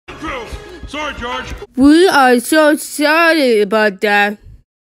Sorry, George. We are so sorry about that.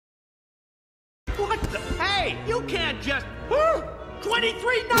 What the? Hey, you can't just...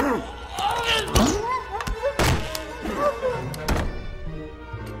 23 nothing.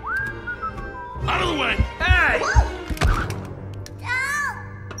 Out of the way. Hey!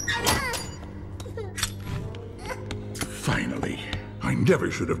 Finally. I never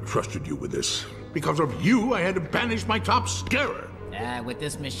should have trusted you with this. Because of you, I had to banish my top scarer. With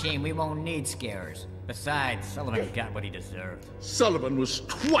this machine, we won't need scarers. Besides, Sullivan got what he deserved. Sullivan was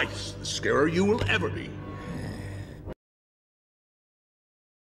twice the scarer you will ever be.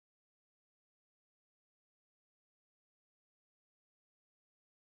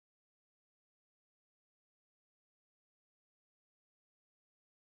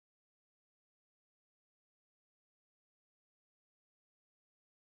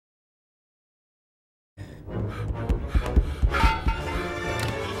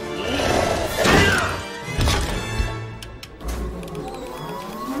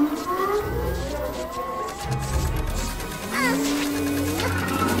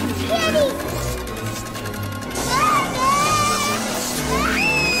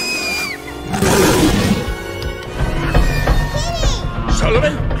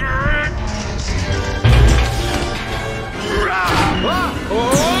 Sullivan?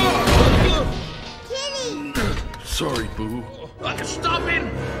 Sorry, Boo. Stop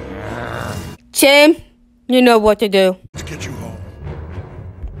him! Tim, you know what to do. Let's get you home.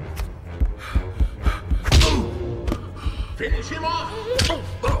 Finish him off!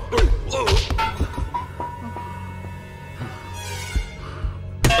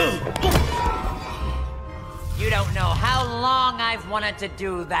 You don't know how long I've wanted to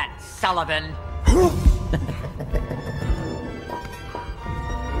do that, Sullivan.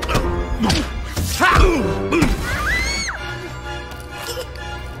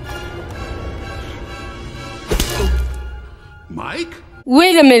 Mike?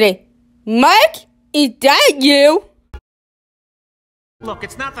 Wait a minute. Mike? Is that you? Look,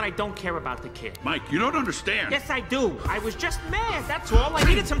 it's not that I don't care about the kid. Mike, you don't understand. Yes, I do. I was just mad, that's all. I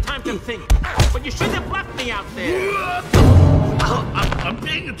needed some time to think. But you shouldn't have left me out there. I'm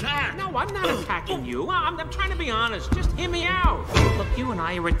being attacked. No, I'm not attacking you. I'm trying to be honest. Just hear me out. Look, you and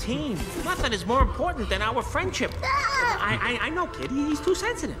I are a team. Nothing is more important than our friendship. I know, kid. He's too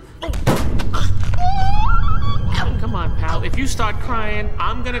sensitive. Come on, pal. If you start crying,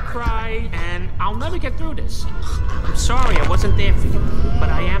 I'm gonna cry, and I'll never get through this. I'm sorry I wasn't there for you, but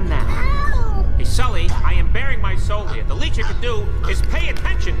I am now. Hey, Sully, I am bearing my soul here. The least you can do is pay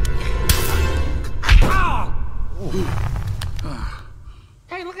attention. Oh!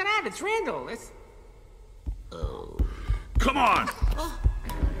 Hey, look at that. It's Randall. It's... Come on!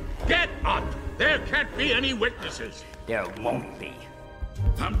 Get up! There can't be any witnesses. There won't be.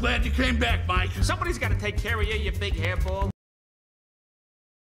 I'm glad you came back, Mike. Somebody's got to take care of you, you big hairball.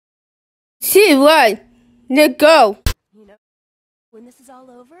 See what? Let's go. You know, when this is all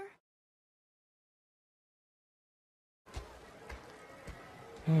over?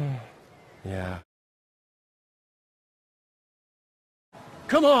 Yeah.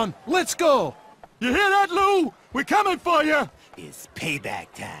 Come on, let's go! You hear that, Lou? We're coming for you! It's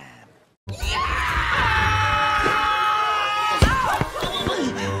payback time.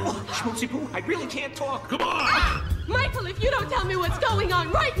 Schmoozy Poo, I really can't talk. Come on! Michael, if you don't tell me what's going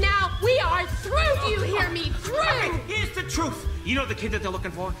on right now, we are through. Do you hear me? Through! Okay, here's the truth. You know the kid that they're looking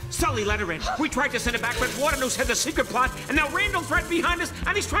for? Sully let her in. We tried to send her back, but Waternoose had the secret plot, and now Randall's right behind us,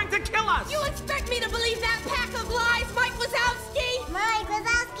 and he's trying to kill us. You expect me to believe that pack of lies, Mike Wazowski? Mike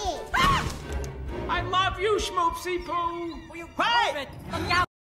Wazowski! I love you, Schmoopsy Poo. Will you quiet? Look out!